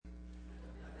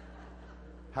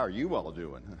How are you all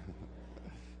doing?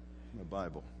 My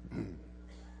Bible.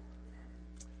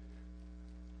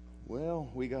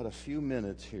 Well, we got a few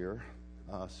minutes here,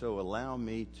 so allow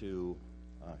me to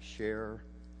share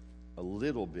a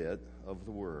little bit of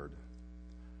the Word.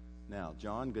 Now,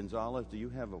 John Gonzalez, do you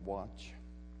have a watch?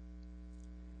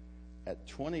 At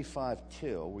 25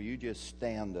 till, will you just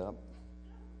stand up?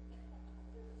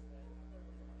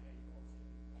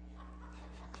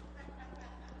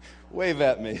 Wave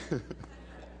at me.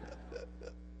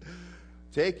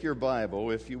 Take your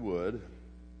Bible, if you would.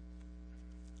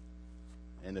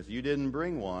 And if you didn't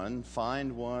bring one,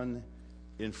 find one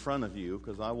in front of you,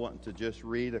 because I want to just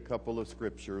read a couple of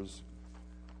scriptures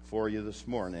for you this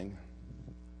morning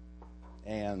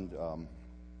and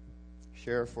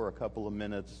share for a couple of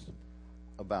minutes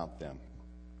about them.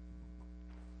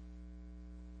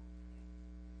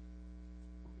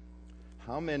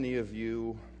 How many of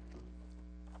you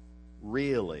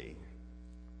really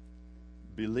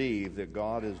believe that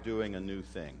God is doing a new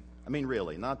thing? I mean,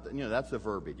 really, not, that's the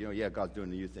verbiage. Yeah, God's doing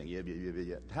a new thing. Yeah.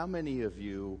 How many of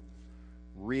you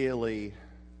really,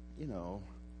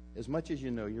 as much as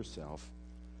you know yourself,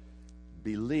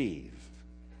 believe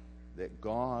that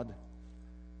God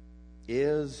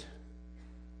is,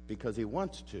 because He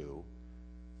wants to,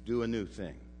 do a new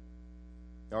thing?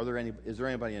 Is there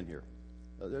anybody in here?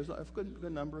 There's a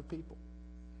good number of people.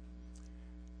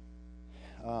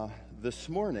 This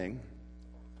morning,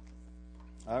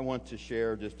 I want to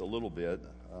share just a little bit,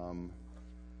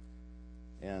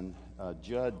 and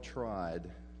Judd tried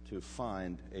to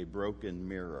find a broken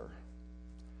mirror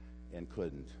and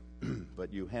couldn't,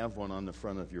 but you have one on the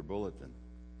front of your bulletin.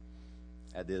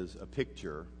 That is a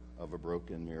picture of a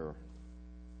broken mirror.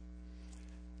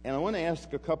 And I want to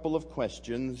ask a couple of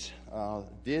questions.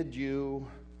 Did you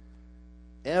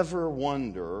ever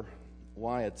wonder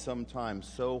why it's sometimes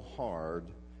so hard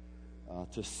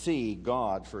to see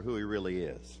God for who He really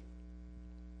is?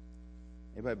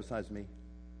 Anybody besides me?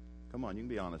 Come on, you can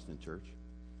be honest in church.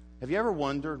 Have you ever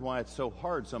wondered why it's so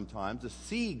hard sometimes to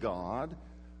see God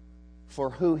for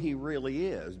who He really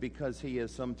is, because He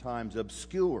is sometimes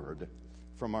obscured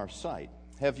from our sight?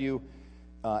 Have you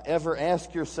ever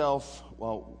asked yourself,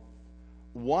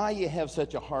 why you have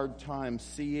such a hard time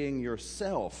seeing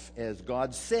yourself as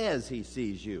God says He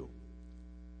sees you?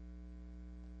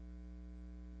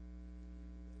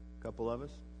 A couple of us?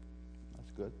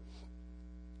 That's good.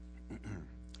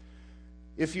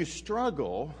 If you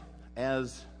struggle,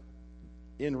 as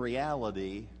in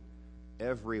reality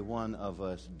every one of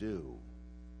us do,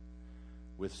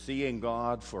 with seeing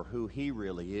God for who He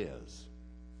really is,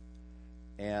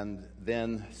 and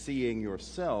then seeing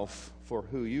yourself for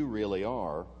who you really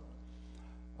are,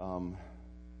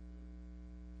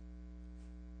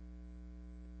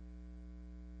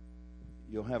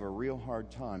 you'll have a real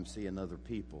hard time seeing other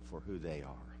people for who they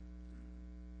are.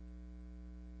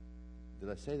 Did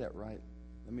I say that right?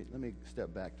 Let me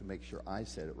step back to make sure I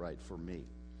said it right for me.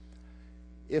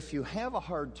 If you have a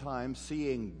hard time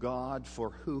seeing God for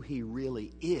who He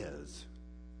really is,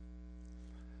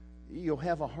 you'll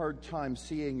have a hard time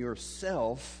seeing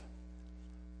yourself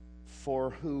for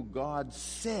who God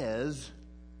says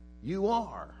you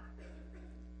are.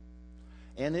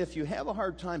 And if you have a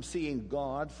hard time seeing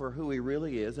God for who He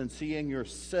really is and seeing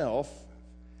yourself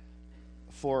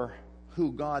for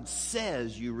who God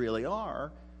says you really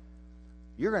are,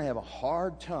 you're going to have a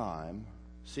hard time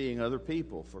seeing other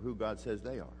people for who God says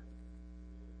they are.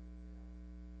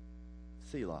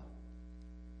 Selah.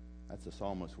 That's the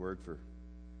psalmist's word for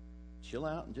chill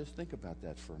out and just think about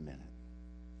that for a minute.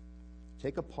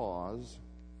 Take a pause.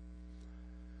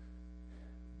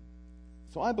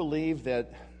 So I believe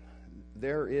that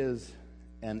there is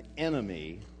an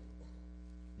enemy,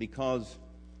 because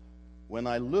when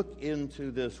I look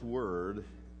into this word,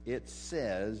 it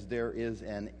says there is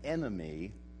an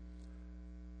enemy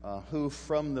who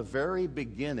from the very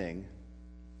beginning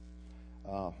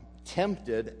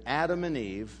tempted Adam and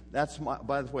Eve. That's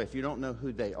by the way, if you don't know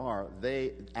who they are,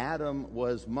 Adam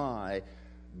was my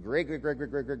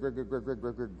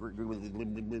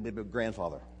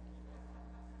grandfather.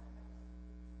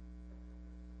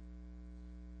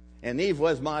 And Eve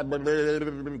was my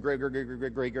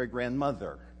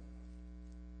great-great-great-grandmother.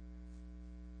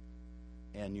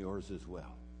 And yours as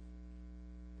well.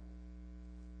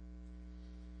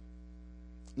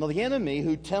 Now, the enemy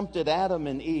who tempted Adam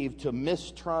and Eve to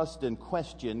mistrust and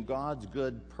question God's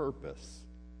good purpose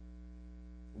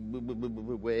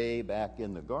way back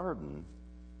in the garden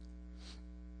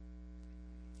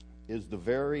is the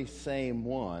very same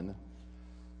one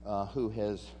who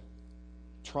has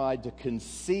tried to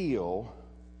conceal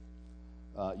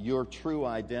your true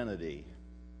identity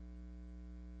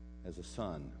as a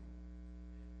son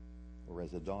or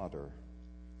as a daughter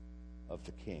of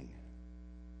the King.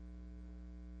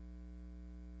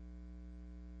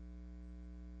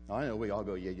 Now, I know we all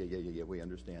go, yeah, we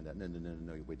understand that. No,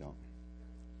 we don't.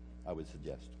 I would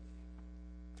suggest.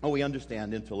 We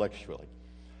understand intellectually.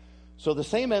 So the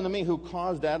same enemy who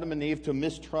caused Adam and Eve to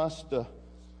mistrust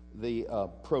the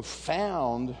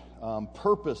profound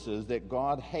purposes that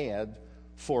God had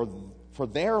for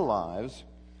their lives,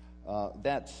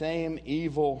 that same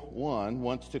evil one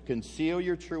wants to conceal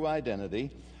your true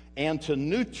identity and to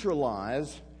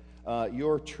neutralize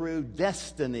your true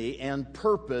destiny and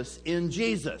purpose in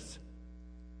Jesus.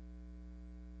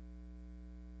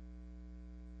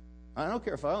 I don't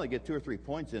care if I only get 2 or 3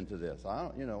 points into this.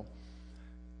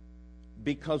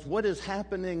 Because what is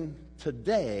happening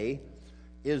today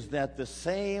is that the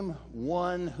same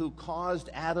one who caused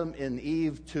Adam and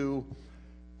Eve to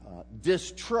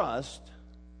distrust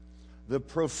the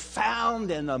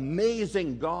profound and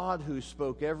amazing God who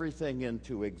spoke everything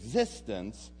into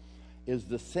existence is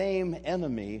the same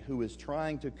enemy who is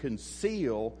trying to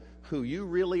conceal who you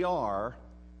really are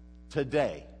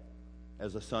today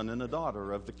as a son and a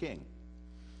daughter of the King.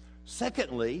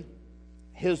 Secondly,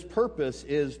 his purpose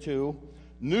is to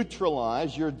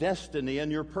neutralize your destiny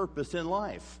and your purpose in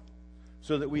life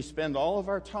so that we spend all of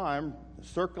our time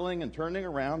circling and turning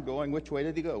around going, which way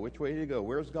did he go? Which way did he go?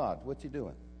 Where's God? What's he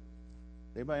doing?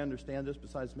 Anybody understand this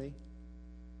besides me?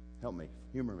 Help me.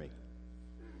 Humor me.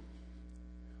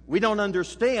 We don't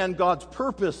understand God's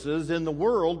purposes in the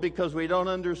world because we don't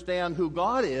understand who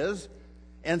God is,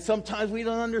 and sometimes we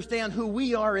don't understand who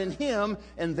we are in Him,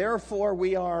 and therefore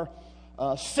we are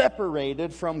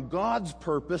separated from God's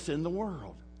purpose in the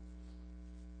world.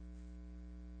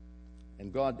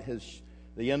 And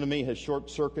the enemy has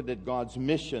short-circuited God's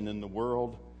mission in the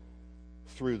world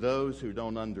through those who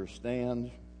don't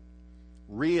understand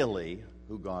really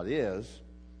who God is,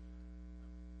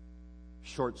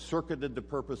 short-circuited the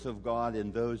purpose of God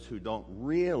in those who don't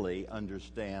really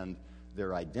understand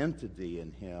their identity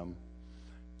in Him,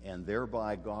 and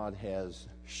thereby God has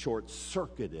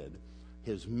short-circuited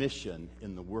His mission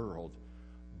in the world,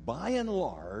 by and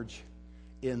large,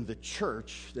 in the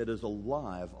church that is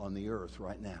alive on the earth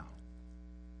right now.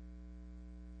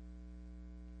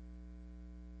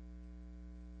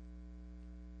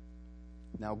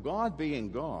 Now, God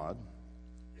being God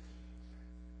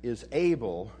is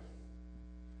able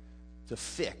to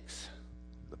fix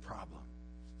the problem.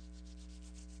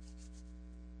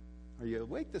 Are you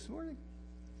awake this morning?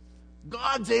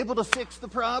 God's able to fix the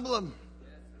problem.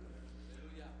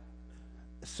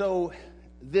 So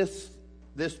this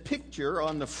picture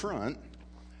on the front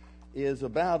is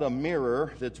about a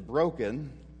mirror that's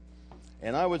broken,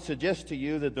 and I would suggest to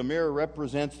you that the mirror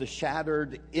represents the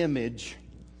shattered image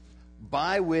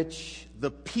by which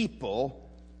the people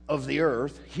of the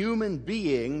earth, human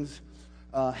beings,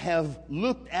 have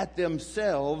looked at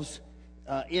themselves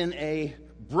in a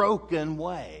broken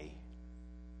way.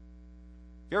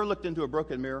 You ever looked into a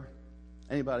broken mirror?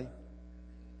 Anybody?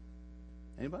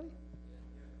 Anybody?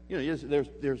 You know,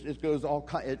 it goes all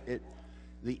kind.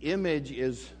 The image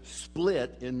is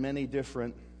split in many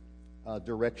different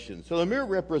directions. So the mirror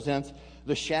represents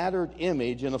the shattered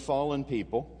image in a fallen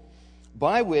people,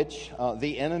 by which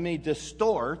the enemy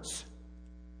distorts.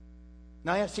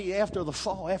 Now, see, after the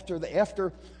fall, after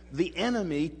the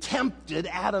enemy tempted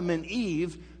Adam and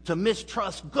Eve to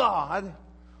mistrust God,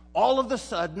 all of a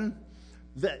sudden,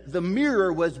 the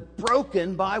mirror was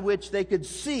broken by which they could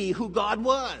see who God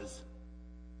was.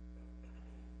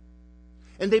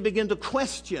 And they begin to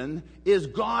question, is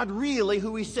God really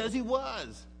who He says He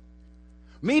was?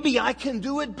 Maybe I can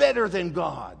do it better than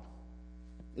God,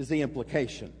 is the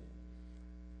implication.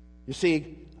 You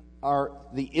see,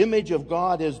 the image of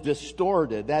God is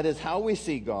distorted. That is how we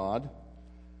see God,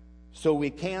 so we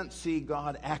can't see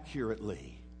God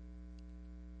accurately.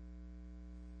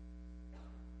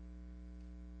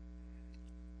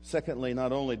 Secondly,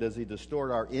 not only does He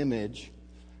distort our image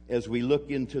as we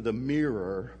look into the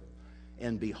mirror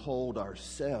and behold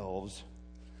ourselves,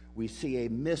 we see a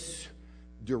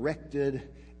misdirected,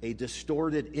 a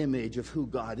distorted image of who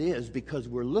God is because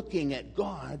we're looking at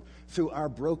God through our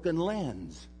broken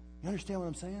lens. You understand what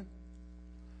I'm saying?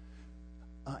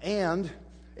 And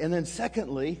then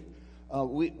secondly,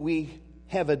 we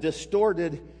have a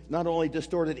distorted, not only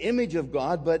distorted image of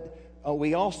God, but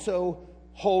we also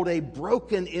hold a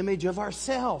broken image of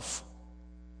ourselves.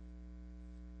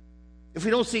 If we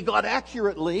don't see God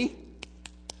accurately,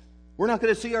 we're not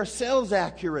going to see ourselves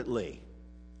accurately.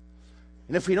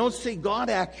 And if we don't see God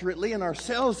accurately and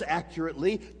ourselves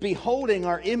accurately, beholding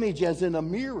our image as in a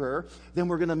mirror, then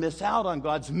we're going to miss out on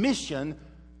God's mission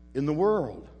in the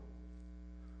world,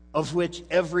 of which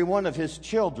every one of his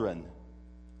children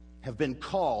have been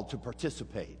called to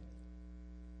participate.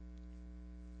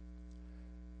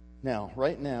 Now,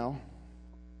 right now,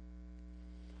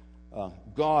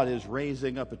 God is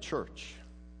raising up a church.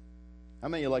 How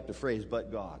many of you like the phrase,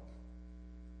 but God?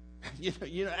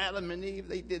 You know, Adam and Eve,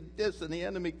 they did this, and the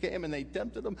enemy came and they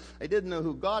tempted them. They didn't know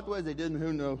who God was. They didn't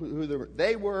know who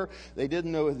they were. They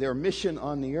didn't know their mission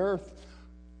on the earth.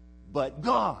 But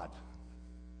God.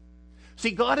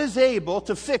 See, God is able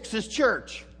to fix his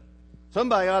church.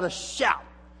 Somebody ought to shout,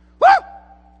 "Woo!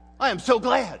 I am so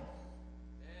glad."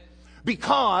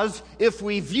 Because if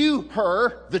we view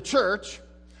her, the church,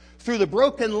 through the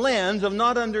broken lens of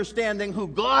not understanding who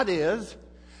God is,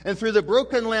 and through the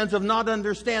broken lens of not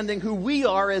understanding who we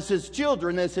are as his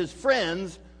children, as his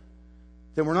friends,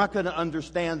 then we're not going to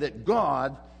understand that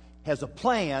God has a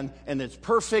plan and it's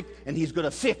perfect and he's going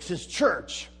to fix his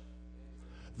church.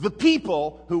 The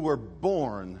people who were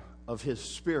born of his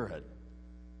Spirit,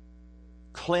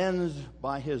 cleansed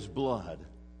by his blood,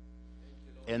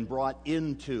 and brought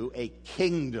into a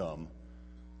kingdom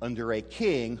under a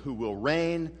king who will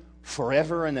reign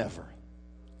forever and ever.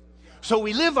 So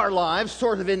we live our lives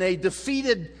sort of in a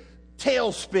defeated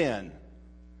tailspin,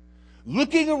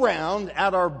 looking around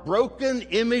at our broken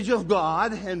image of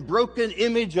God and broken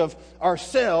image of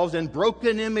ourselves and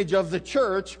broken image of the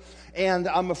church. And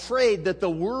I'm afraid that the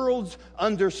world's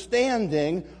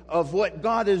understanding of what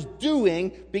God is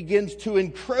doing begins to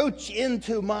encroach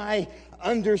into my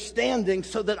understanding,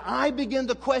 so that I begin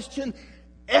to question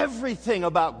everything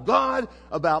about God,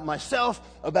 about myself,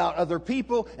 about other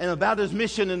people, and about his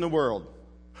mission in the world.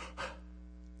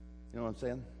 You know what I'm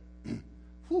saying?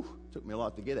 Whew, took me a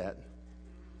lot to get at.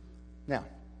 Now,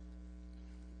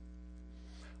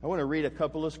 I want to read a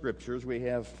couple of scriptures. We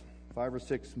have 5 or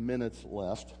 6 minutes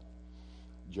left,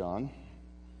 John.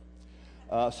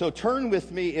 So turn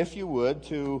with me, if you would,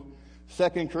 to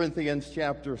 2 Corinthians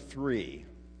chapter 3.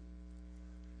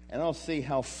 And I'll see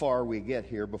how far we get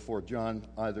here before John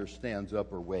either stands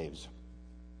up or waves.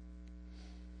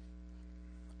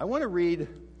 I want to read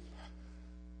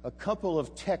a couple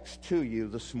of texts to you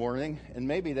this morning, and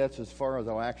maybe that's as far as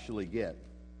I'll actually get.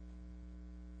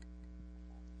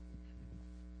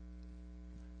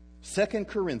 2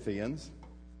 Corinthians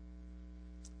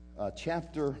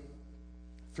chapter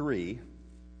 3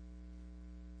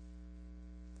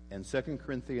 and 2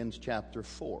 Corinthians chapter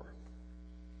 4.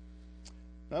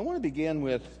 Now, I want to begin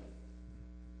with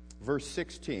verse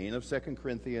 16 of 2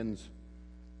 Corinthians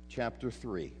chapter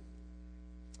 3.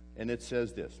 And it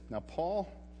says this. Now,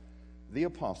 Paul, the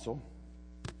Apostle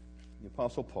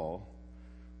Paul,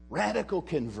 radical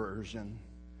conversion,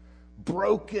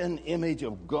 broken image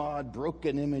of God,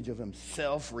 broken image of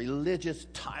himself, religious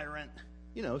tyrant,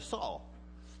 Saul,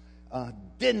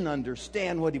 didn't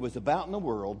understand what he was about in the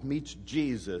world, meets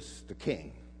Jesus, the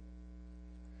King.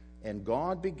 And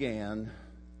God began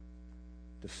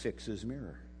to fix his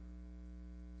mirror.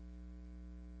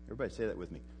 Everybody say that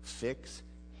with me. Fix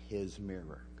his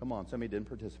mirror. Come on, somebody didn't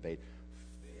participate.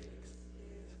 Fix his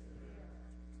mirror.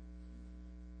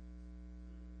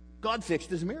 God fixed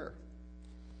his mirror.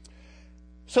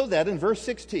 So that in verse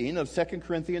 16 of 2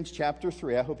 Corinthians chapter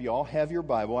 3, I hope you all have your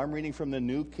Bible. I'm reading from the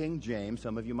New King James.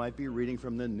 Some of you might be reading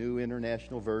from the New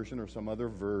International Version or some other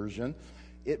version.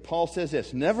 Paul says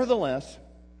this, "Nevertheless,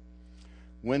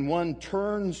 when one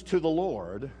turns to the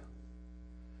Lord,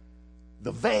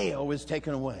 the veil is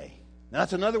taken away." Now,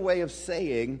 that's another way of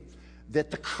saying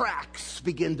that the cracks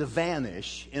begin to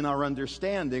vanish in our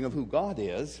understanding of who God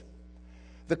is.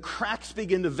 The cracks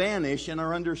begin to vanish in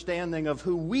our understanding of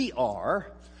who we are.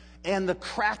 And the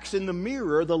cracks in the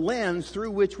mirror, the lens through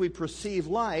which we perceive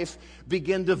life,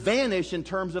 begin to vanish in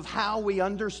terms of how we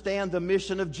understand the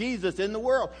mission of Jesus in the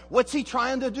world. What's he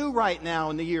trying to do right now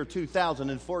in the year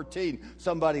 2014,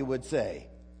 somebody would say.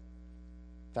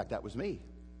 In fact, that was me.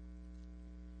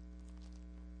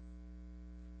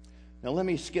 Now let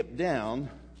me skip down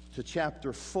to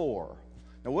chapter 4.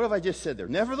 Now what have I just said there?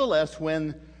 Nevertheless,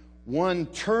 when one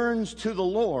turns to the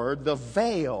Lord, the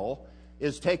veil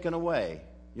is taken away.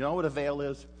 You know what a veil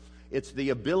is? It's the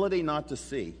ability not to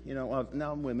see.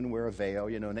 Now women wear a veil,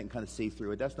 and they can kind of see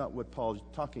through it. That's not what Paul's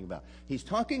talking about. He's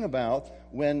talking about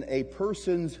when a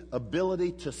person's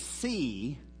ability to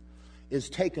see is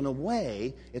taken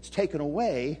away. It's taken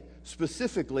away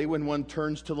specifically when one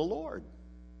turns to the Lord.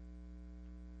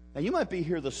 Now you might be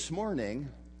here this morning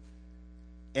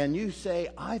and you say,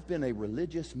 "I've been a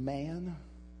religious man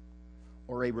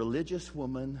or a religious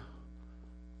woman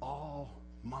all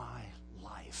my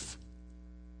life.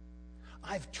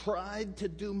 I've tried to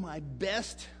do my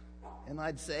best," and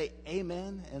I'd say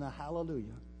amen and a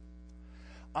hallelujah.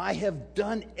 I have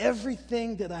done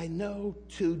everything that I know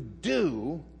to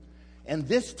do. And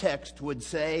this text would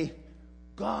say,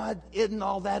 God isn't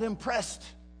all that impressed.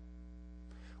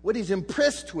 What he's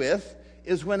impressed with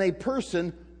is when a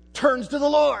person turns to the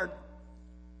Lord.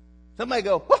 Somebody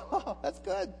go, "Whoa, that's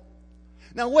good."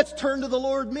 Now, what's turn to the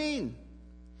Lord mean?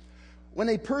 When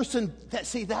a person,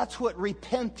 that's what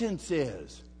repentance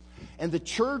is. And the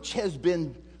church has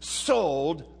been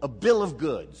sold a bill of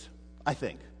goods, I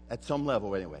think, at some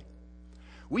level anyway.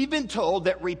 We've been told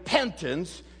that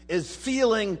repentance is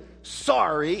feeling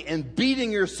sorry and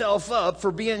beating yourself up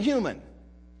for being human.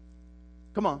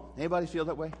 Come on, anybody feel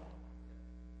that way?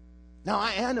 Now,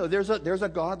 I know there's a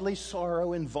godly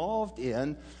sorrow involved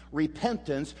in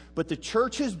repentance, but the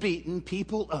church has beaten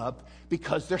people up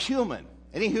because they're human.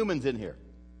 Any humans in here?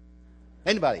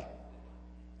 Anybody?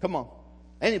 Come on.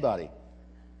 Anybody?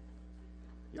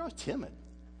 You're all timid.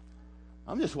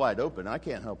 I'm just wide open. I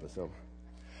can't help it. So,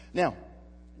 now,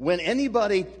 when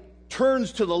anybody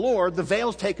turns to the Lord, the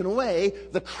veil's taken away,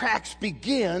 the cracks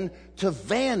begin to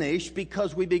vanish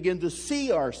because we begin to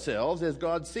see ourselves as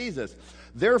God sees us.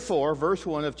 Therefore, verse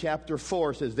 1 of chapter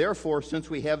 4 says, therefore, since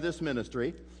we have this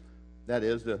ministry, that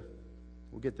is,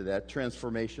 we'll get to that,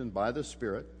 transformation by the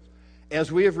Spirit, as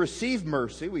we have received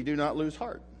mercy, we do not lose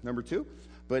heart. Number 2,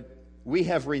 but we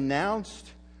have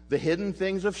renounced the hidden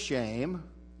things of shame.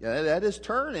 Yeah, that is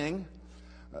turning.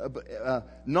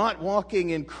 Not walking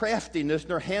in craftiness,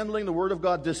 nor handling the word of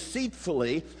God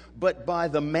deceitfully, but by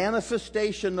the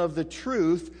manifestation of the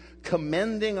truth,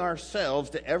 commending ourselves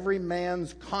to every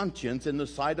man's conscience in the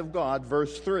sight of God.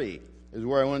 Verse 3 is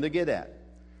where I wanted to get at.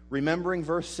 Remembering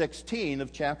verse 16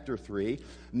 of chapter 3,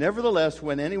 nevertheless,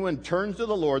 when anyone turns to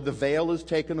the Lord, the veil is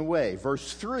taken away.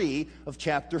 Verse 3 of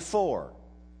chapter 4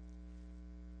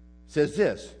 says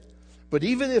this, but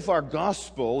even if our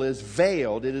gospel is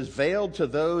veiled, it is veiled to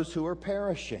those who are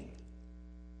perishing.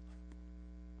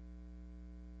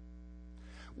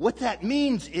 What that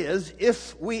means is,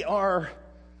 if we are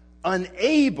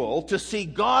unable to see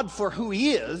God for who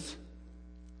He is,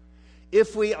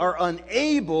 if we are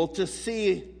unable to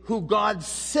see who God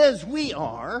says we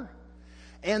are,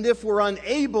 and if we're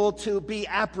unable to be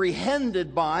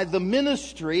apprehended by the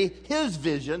ministry, His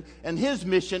vision, and His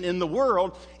mission in the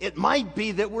world, it might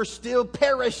be that we're still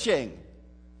perishing.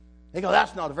 They go,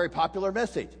 that's not a very popular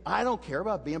message. I don't care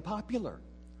about being popular.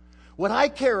 What I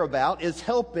care about is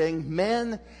helping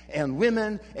men and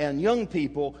women and young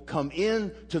people come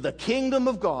into the kingdom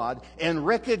of God and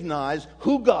recognize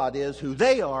who God is, who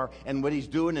they are, and what He's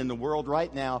doing in the world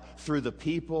right now through the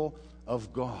people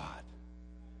of God.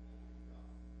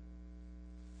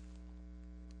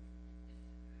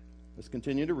 Let's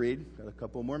continue to read. Got a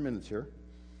couple more minutes here.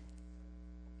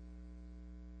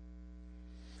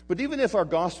 But even if our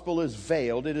gospel is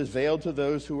veiled, it is veiled to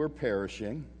those who are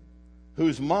perishing,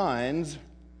 whose minds,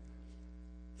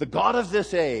 the God of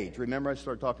this age, remember I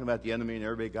started talking about the enemy and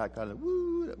everybody got kind of,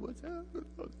 woo, what's that?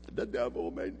 The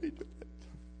devil made me do it.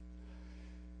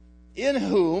 In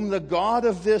whom the God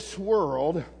of this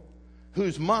world,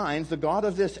 whose minds the God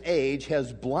of this age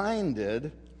has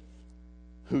blinded,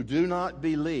 who do not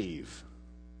believe,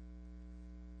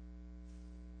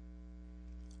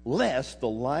 lest the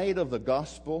light of the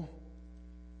gospel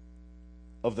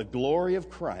of the glory of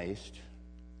Christ,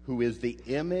 who is the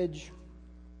image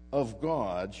of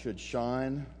God, should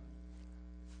shine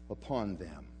upon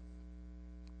them.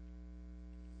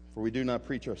 For we do not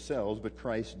preach ourselves, but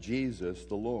Christ Jesus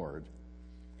the Lord,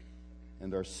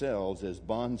 and ourselves as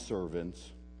bondservants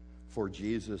for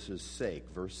Jesus' sake.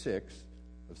 Verse 6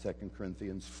 of 2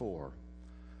 Corinthians 4.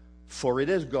 For it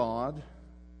is God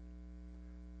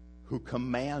who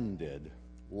commanded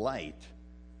light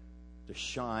to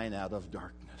shine out of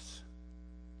darkness,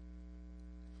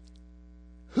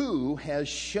 who has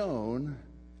shown,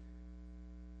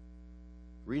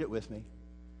 read it with me,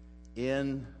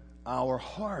 in our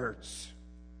hearts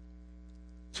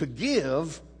to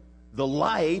give the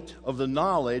light of the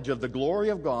knowledge of the glory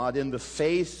of God in the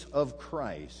face of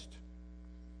Christ.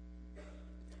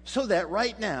 So that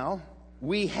right now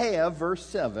we have, verse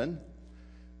 7,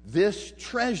 this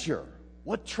treasure.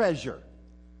 What treasure?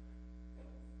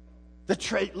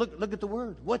 Look at the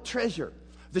word. What treasure?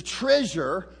 The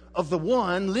treasure of the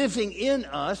one living in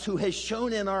us, who has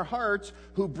shone in our hearts,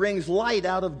 who brings light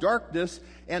out of darkness,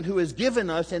 and who has given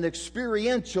us an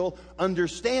experiential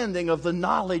understanding of the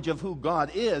knowledge of who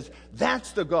God is.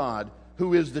 That's the God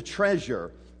who is the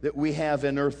treasure that we have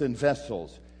in earthen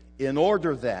vessels, in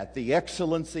order that the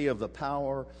excellency of the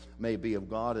power may be of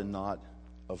God and not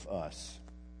of us.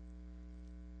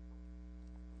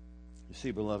 You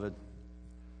see, beloved,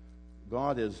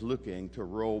 God is looking to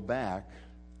roll back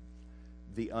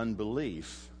the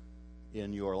unbelief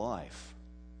in your life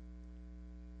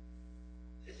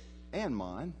and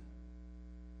mine.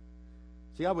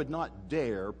 See, I would not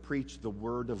dare preach the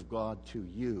Word of God to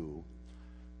you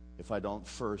if I don't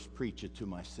first preach it to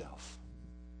myself.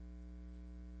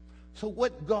 So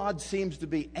what God seems to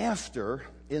be after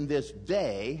in this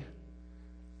day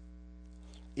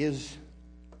is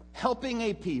helping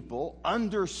a people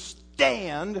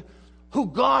understand who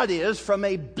God is from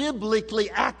a biblically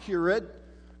accurate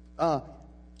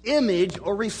image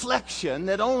or reflection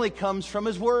that only comes from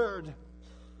His Word.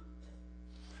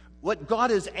 What God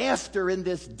is after in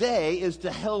this day is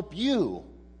to help you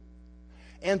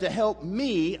and to help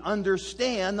me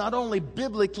understand not only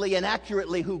biblically and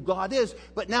accurately who God is,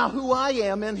 but now who I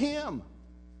am in Him.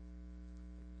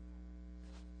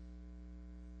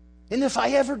 And if I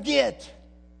ever get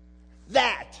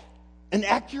that, an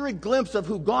accurate glimpse of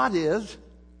who God is,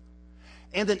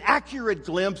 and an accurate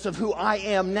glimpse of who I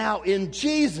am now in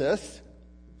Jesus,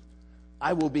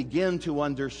 I will begin to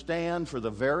understand for the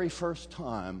very first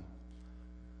time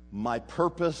my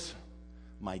purpose,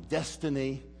 my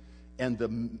destiny, and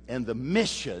the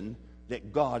mission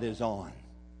that God is on.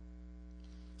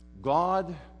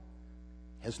 God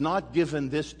has not given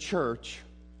this church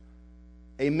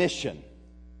a mission.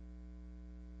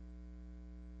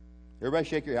 Everybody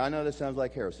shake your head. I know this sounds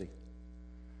like heresy.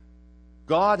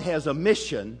 God has a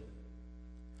mission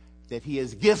that He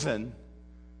has given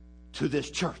to this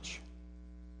church.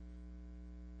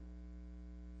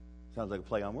 Sounds like a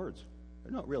play on words.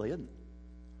 No, it really isn't.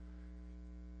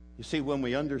 You see, when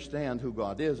we understand who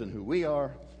God is and who we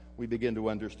are, we begin to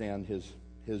understand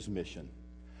His mission.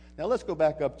 Now let's go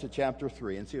back up to chapter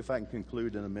 3 and see if I can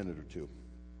conclude in a minute or two.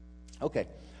 Okay,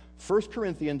 1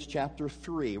 Corinthians chapter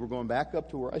 3, we're going back up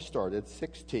to where I started,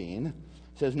 16. It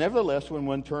says, "Nevertheless, when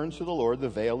one turns to the Lord, the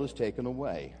veil is taken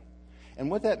away."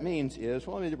 And what that means is,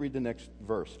 well, let me read the next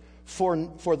verse.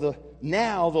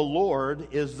 Now the Lord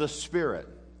is the Spirit.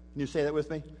 Can you say that with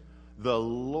me? The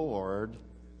Lord.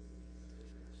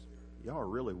 Y'all are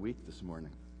really weak this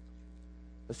morning.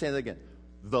 Let's say that again.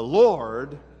 The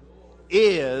Lord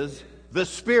is the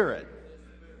Spirit.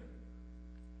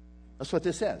 That's what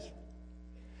this says.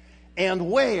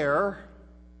 And where,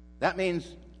 that means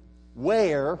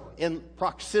where in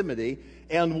proximity,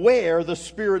 and where the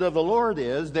Spirit of the Lord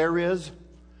is, there is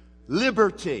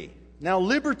liberty. Now,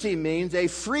 liberty means a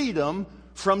freedom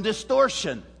from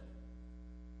distortion.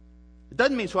 It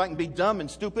doesn't mean so I can be dumb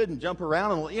and stupid and jump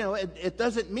around. And, it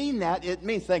doesn't mean that. It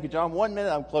means, thank you, John, 1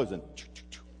 minute, I'm closing.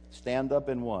 Stand up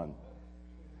in one.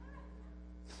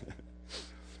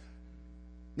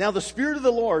 Now the Spirit of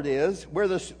the Lord is,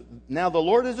 now the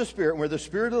Lord is the Spirit, and where the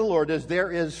Spirit of the Lord is,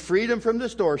 there is freedom from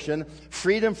distortion,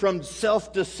 freedom from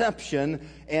self-deception,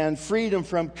 and freedom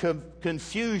from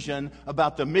confusion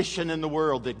about the mission in the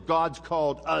world that God's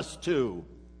called us to.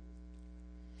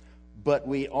 But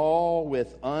we all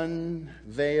with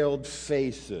unveiled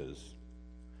faces.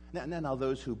 Now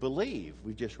those who believe,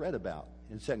 we just read about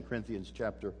in 2 Corinthians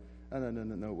chapter, no,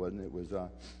 it wasn't. It was,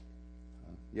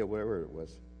 whatever it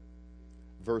was.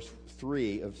 Verse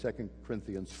 3 of 2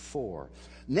 Corinthians 4.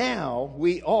 Now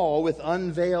we all with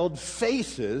unveiled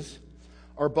faces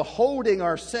are beholding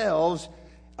ourselves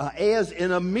as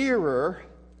in a mirror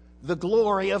the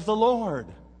glory of the Lord.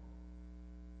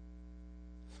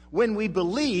 When we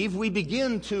believe, we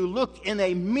begin to look in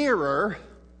a mirror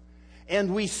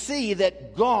and we see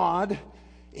that God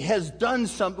has done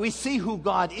something. We see who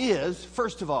God is,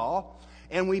 first of all,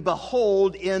 and we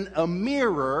behold in a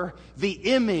mirror the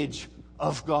image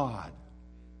of God.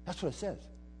 That's what it says.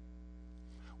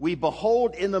 We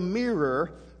behold in a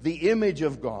mirror the image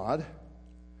of God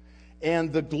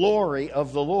and the glory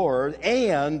of the Lord,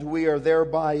 and we are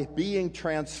thereby being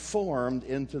transformed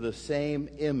into the same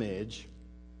image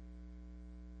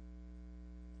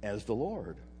as the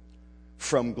Lord,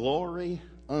 from glory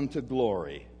unto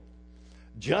glory,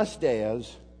 just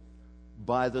as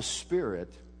by the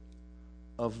Spirit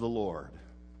of the Lord.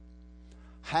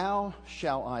 How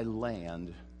shall I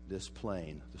land this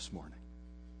plane this morning?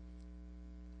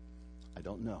 I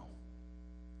don't know.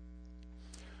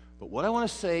 But what I want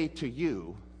to say to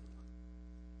you,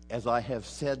 as I have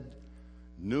said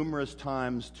numerous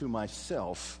times to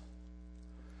myself,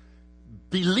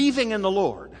 believing in the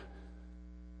Lord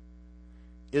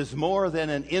is more than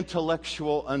an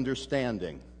intellectual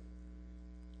understanding.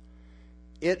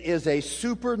 It is a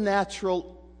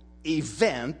supernatural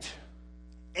event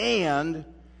and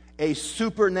a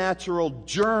supernatural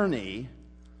journey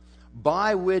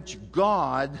by which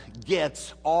God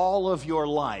gets all of your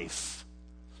life,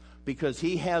 because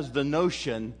He has the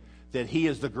notion that He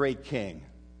is the great King.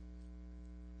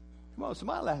 Come on,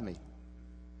 smile at me.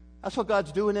 That's what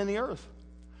God's doing in the earth.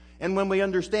 And when we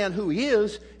understand who He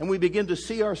is and we begin to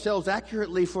see ourselves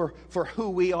accurately for who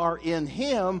we are in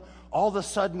Him, all of a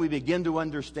sudden we begin to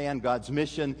understand God's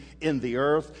mission in the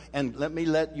earth. And let me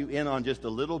let you in on just a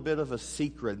little bit of a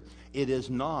secret. It is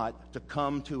not to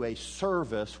come to a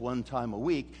service one time a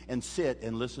week and sit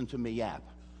and listen to me yap.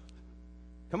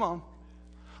 Come on.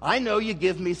 I know you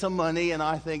give me some money and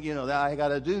I think, that I got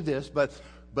to do this,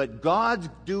 but God's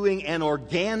doing an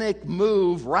organic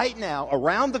move right now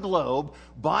around the globe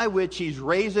by which He's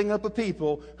raising up a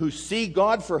people who see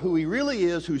God for who He really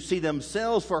is, who see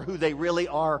themselves for who they really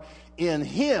are in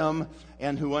Him,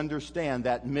 and who understand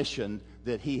that mission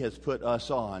that He has put us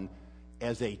on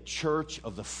as a church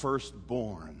of the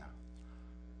firstborn.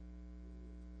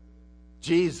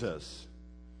 Jesus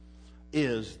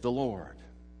is the Lord.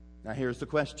 Now here's the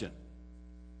question.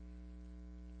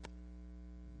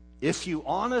 If you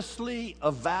honestly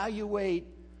evaluate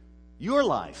your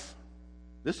life,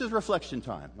 this is reflection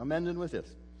time. I'm ending with this.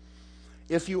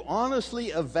 If you honestly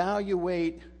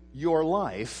evaluate your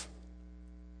life,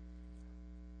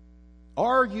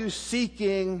 are you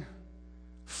seeking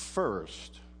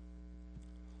first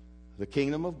the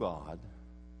kingdom of God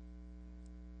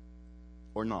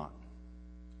or not?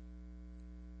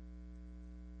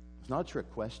 It's not a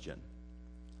trick question.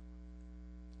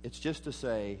 It's just to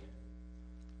say,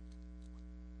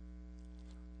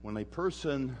 when a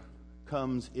person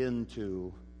comes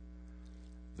into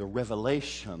the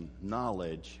revelation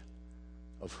knowledge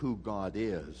of who God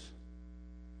is,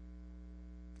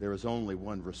 there is only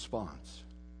one response.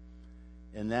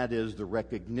 And that is the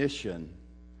recognition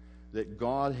that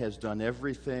God has done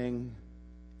everything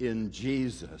in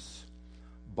Jesus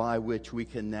by which we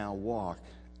can now walk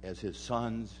as His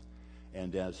sons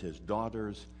and as His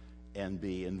daughters and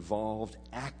be involved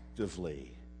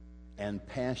actively and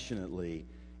passionately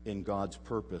in God's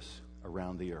purpose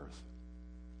around the earth.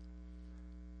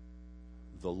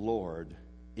 The Lord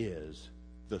is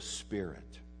the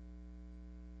Spirit.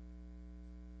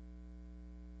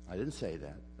 I didn't say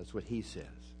that. That's what He says.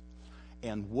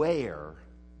 And where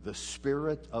the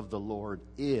Spirit of the Lord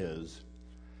is,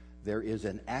 there is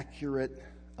an accurate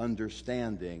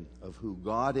understanding of who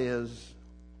God is,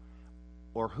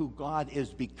 or who God is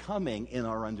becoming in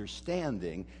our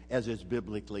understanding as it's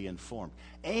biblically informed.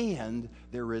 And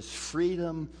there is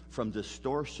freedom from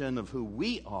distortion of who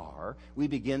we are. We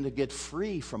begin to get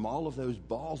free from all of those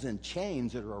balls and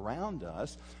chains that are around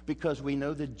us because we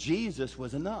know that Jesus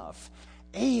was enough.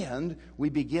 And we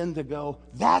begin to go,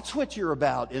 that's what you're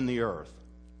about in the earth.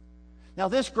 Now,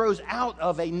 this grows out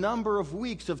of a number of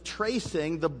weeks of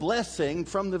tracing the blessing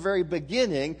from the very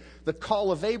beginning, the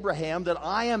call of Abraham, that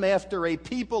I am after a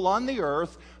people on the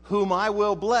earth whom I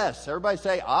will bless. Everybody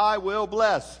say, I will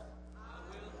bless. I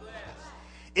will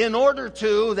bless. In order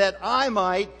to, that I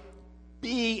might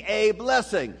be a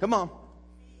blessing. Come on.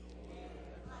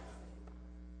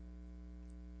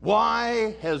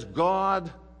 Why has God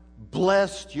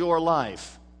blessed your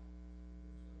life?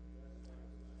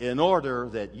 In order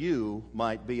that you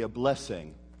might be a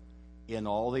blessing in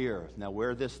all the earth. Now,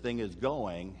 where this thing is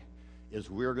going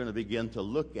is we're going to begin to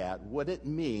look at what it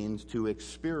means to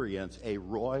experience a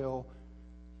royal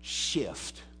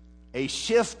shift. A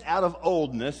shift out of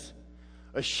oldness,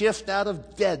 a shift out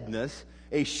of deadness,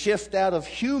 a shift out of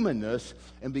humanness,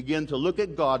 and begin to look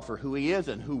at God for who He is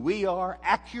and who we are,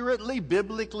 accurately,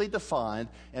 biblically defined,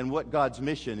 and what God's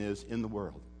mission is in the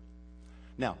world.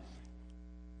 Now,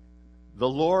 the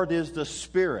Lord is the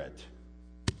Spirit.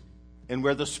 And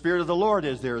where the Spirit of the Lord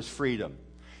is, there is freedom.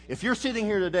 If you're sitting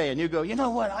here today and you go, you know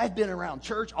what, I've been around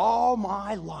church all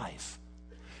my life,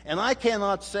 and I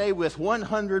cannot say with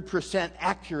 100%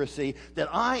 accuracy that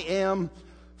I am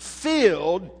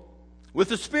filled with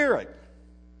the Spirit.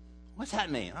 What's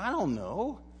that mean? I don't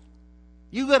know.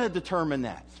 You got to determine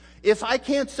that. If I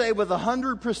can't say with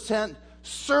 100%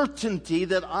 certainty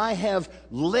that I have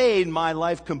laid my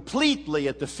life completely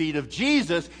at the feet of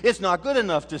Jesus, it's not good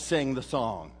enough to sing the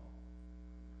song.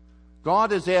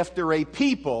 God is after a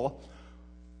people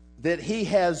that He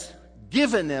has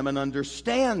given them an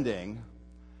understanding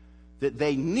that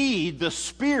they need the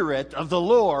Spirit of the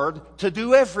Lord to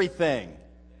do everything.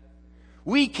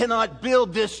 We cannot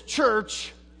build this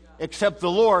church except the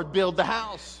Lord build the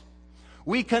house.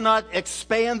 We cannot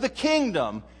expand the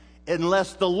kingdom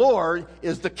unless the Lord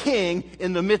is the king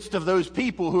in the midst of those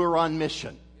people who are on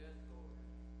mission.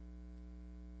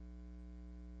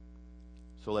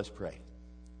 So let's pray.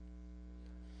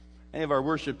 Any of our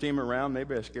worship team around?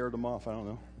 Maybe I scared them off. I don't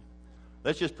know.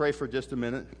 Let's just pray for just a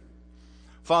minute.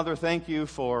 Father, thank you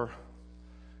for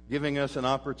giving us an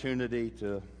opportunity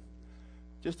to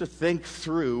just to think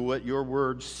through what your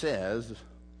word says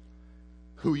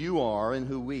who you are and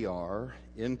who we are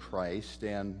in Christ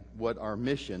and what our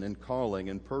mission and calling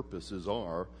and purposes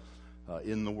are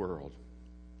in the world.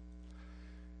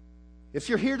 If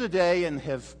you're here today and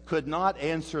could not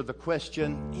answer the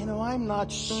question, I'm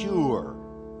not sure.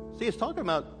 See, it's talking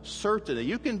about certainty.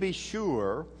 You can be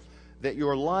sure that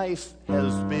your life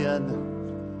has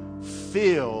been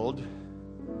filled,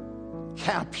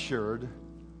 captured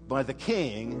by the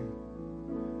King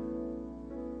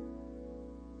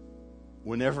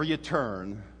whenever you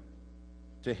turn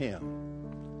to Him.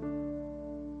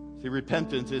 See,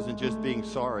 repentance isn't just being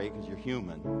sorry because you're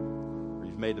human or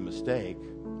you've made a mistake.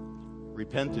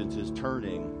 Repentance is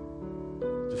turning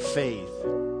to faith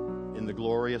in the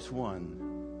glorious one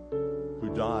who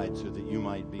died so that you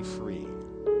might be free.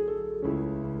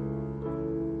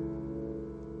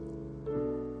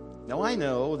 Now, I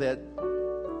know that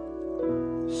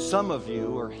some of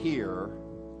you are here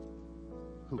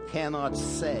who cannot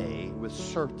say with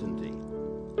certainty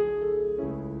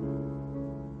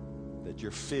that you're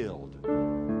filled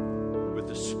with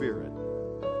the Spirit.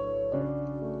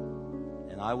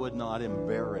 And I would not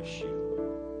embarrass you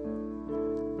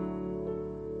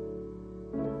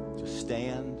to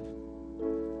stand,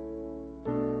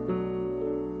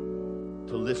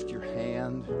 to lift your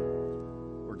hand,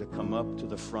 or to come up to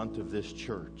the front of this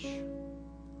church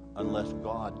unless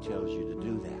God tells you to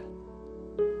do that.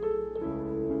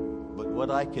 But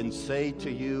what I can say to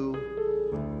you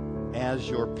as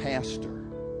your pastor,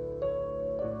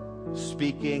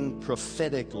 speaking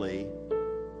prophetically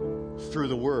through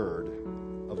the Word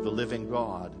of the living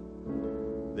God,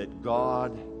 that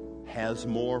God has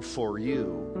more for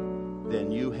you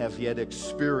than you have yet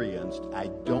experienced. I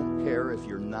don't care if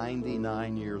you're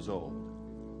 99 years old.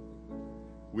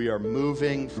 We are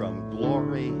moving from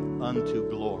glory unto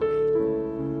glory.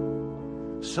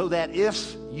 So that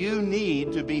if you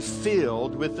need to be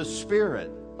filled with the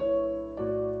Spirit,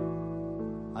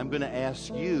 I'm going to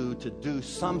ask you to do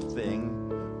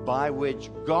something by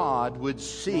which God would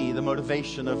see the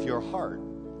motivation of your heart.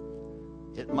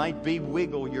 It might be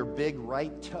wiggle your big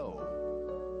right toe.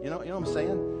 You know what I'm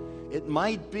saying? It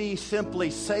might be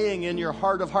simply saying in your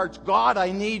heart of hearts, God,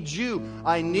 I need you.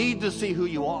 I need to see who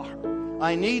you are.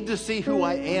 I need to see who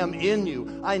I am in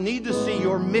you. I need to see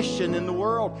your mission in the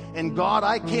world. And God,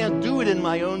 I can't do it in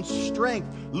my own strength.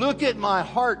 Look at my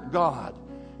heart, God,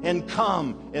 and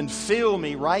come and fill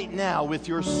me right now with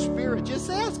your Spirit.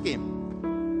 Just ask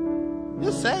Him.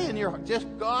 Just say in your heart, just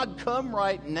God, come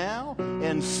right now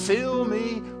and fill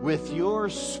me with your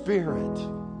Spirit.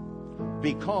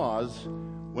 Because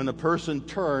when a person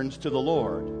turns to the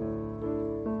Lord,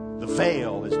 the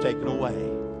veil is taken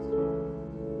away.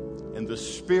 And the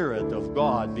Spirit of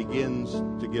God begins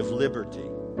to give liberty,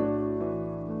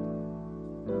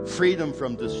 freedom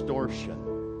from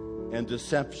distortion and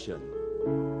deception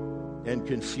and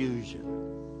confusion.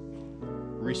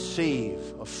 Receive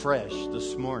afresh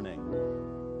this morning,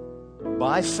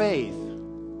 by faith,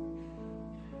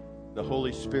 the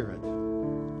Holy Spirit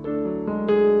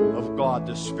of God,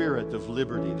 the Spirit of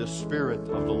liberty, the Spirit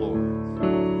of the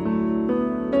Lord.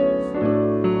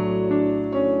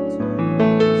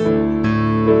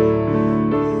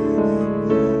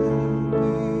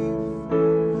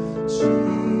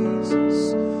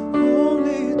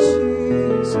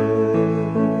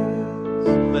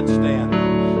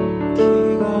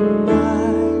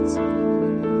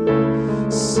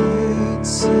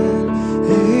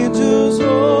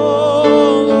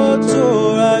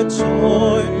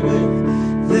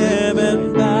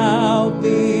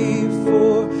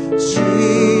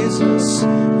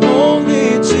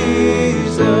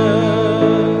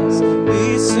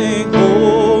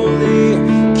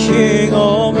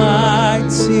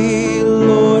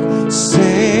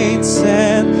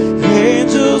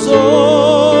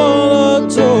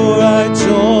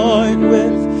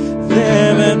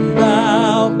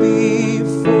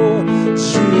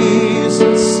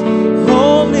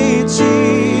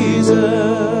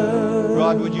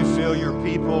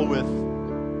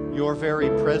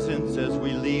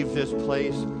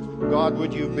 God,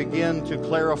 would you begin to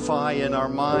clarify in our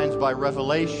minds by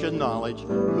revelation knowledge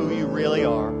who you really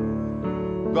are.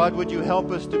 God, would you help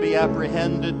us to be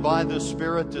apprehended by the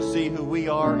Spirit to see who we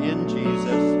are in Jesus.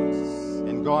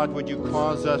 And God, would you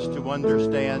cause us to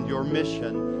understand your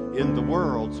mission in the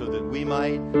world so that we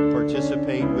might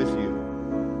participate with you.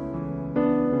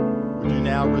 Would you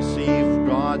now receive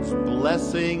God's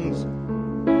blessings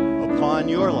upon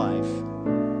your life?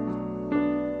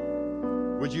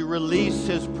 Would you release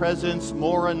His presence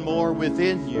more and more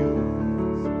within you?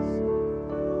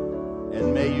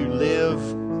 And may you live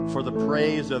for the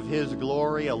praise of His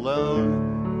glory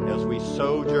alone as we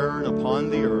sojourn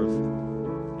upon the earth.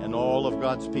 And all of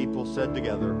God's people said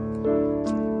together,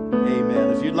 amen.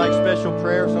 If you'd like special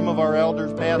prayer, some of our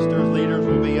elders, pastors, leaders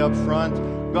will be up front.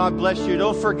 God bless you.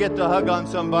 Don't forget to hug on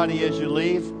somebody as you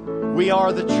leave. We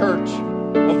are the church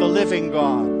of the living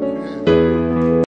God.